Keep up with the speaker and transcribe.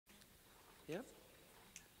Yep.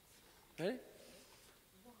 Ready?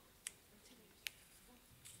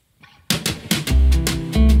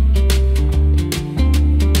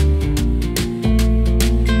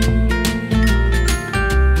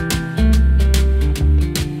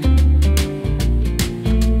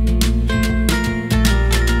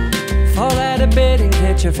 Fall out of bed and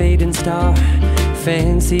catch a fading star.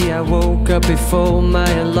 Fancy, I woke up before my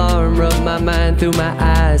alarm. Rub my mind through my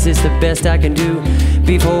eyes, it's the best I can do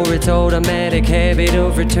before it's automatic habit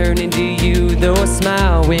of returning to you. Though I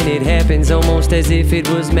smile when it happens, almost as if it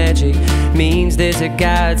was magic, means there's a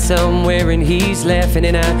God somewhere and he's laughing.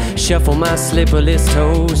 And I shuffle my slipperless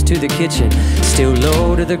toes to the kitchen, still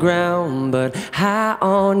low to the ground, but high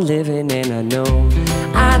on living. And I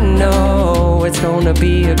know it's gonna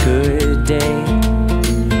be a good day.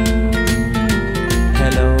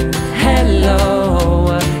 Hello,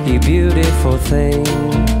 hello, you beautiful thing.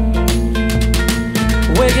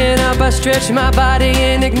 Waking up, I stretch my body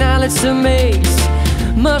and acknowledge the maze.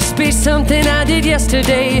 Must be something I did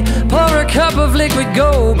yesterday. Pour a cup of liquid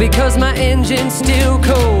gold because my engine's still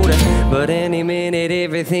cold. But any minute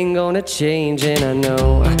everything gonna change. And I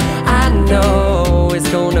know it's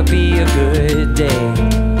gonna be a good day.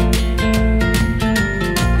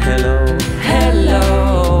 Hello,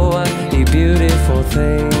 hello, you beautiful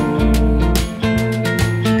thing.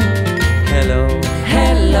 Hello,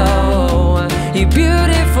 hello, you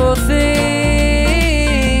beautiful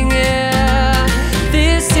thing. Yeah,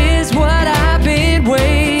 this is what I've been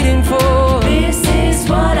waiting for. This is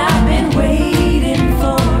what I've been waiting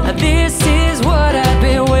for. This is what I've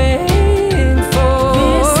been waiting for.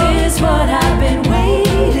 This is what I've been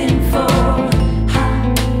waiting for.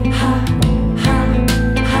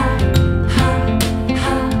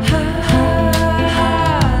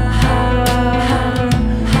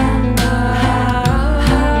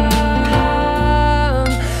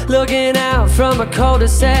 Looking out from a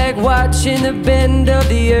cul-de-sac, watching the bend of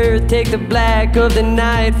the earth take the black of the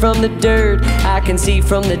night from the dirt. I can see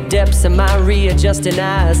from the depths of my readjusting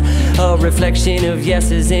eyes a reflection of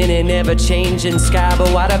yeses in an ever-changing sky.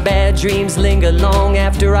 But why do bad dreams linger long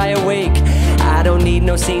after I awake? I don't need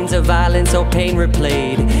no scenes of violence or pain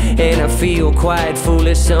replayed, and I feel quite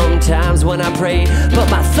foolish sometimes when I pray. But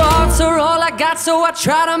my thoughts are all I got, so I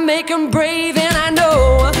try to make them brave. And I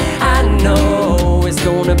know it's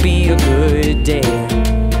gonna be a good day.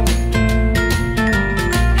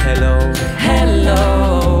 Hello,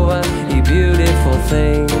 hello, you beautiful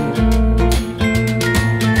thing.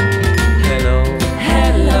 Hello,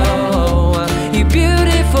 hello, you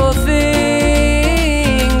beautiful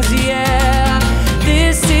things. Yeah,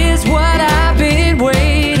 this is what I've been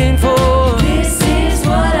waiting for. This is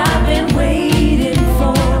what I've been waiting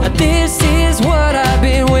for. This is what I've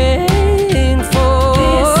been waiting for.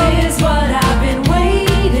 This is what I've been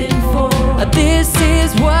waiting for. This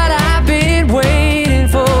is what I've been waiting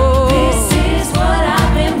for. This is what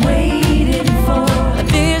I've been waiting for.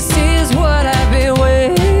 This is what I've been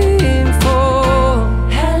waiting for.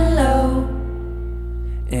 Hello.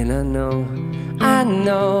 And I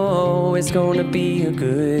know it's gonna be a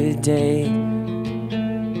good day.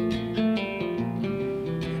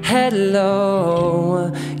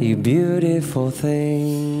 Hello, you beautiful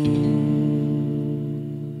thing.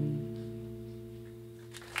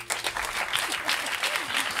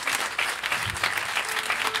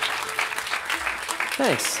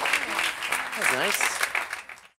 Thanks. That was nice.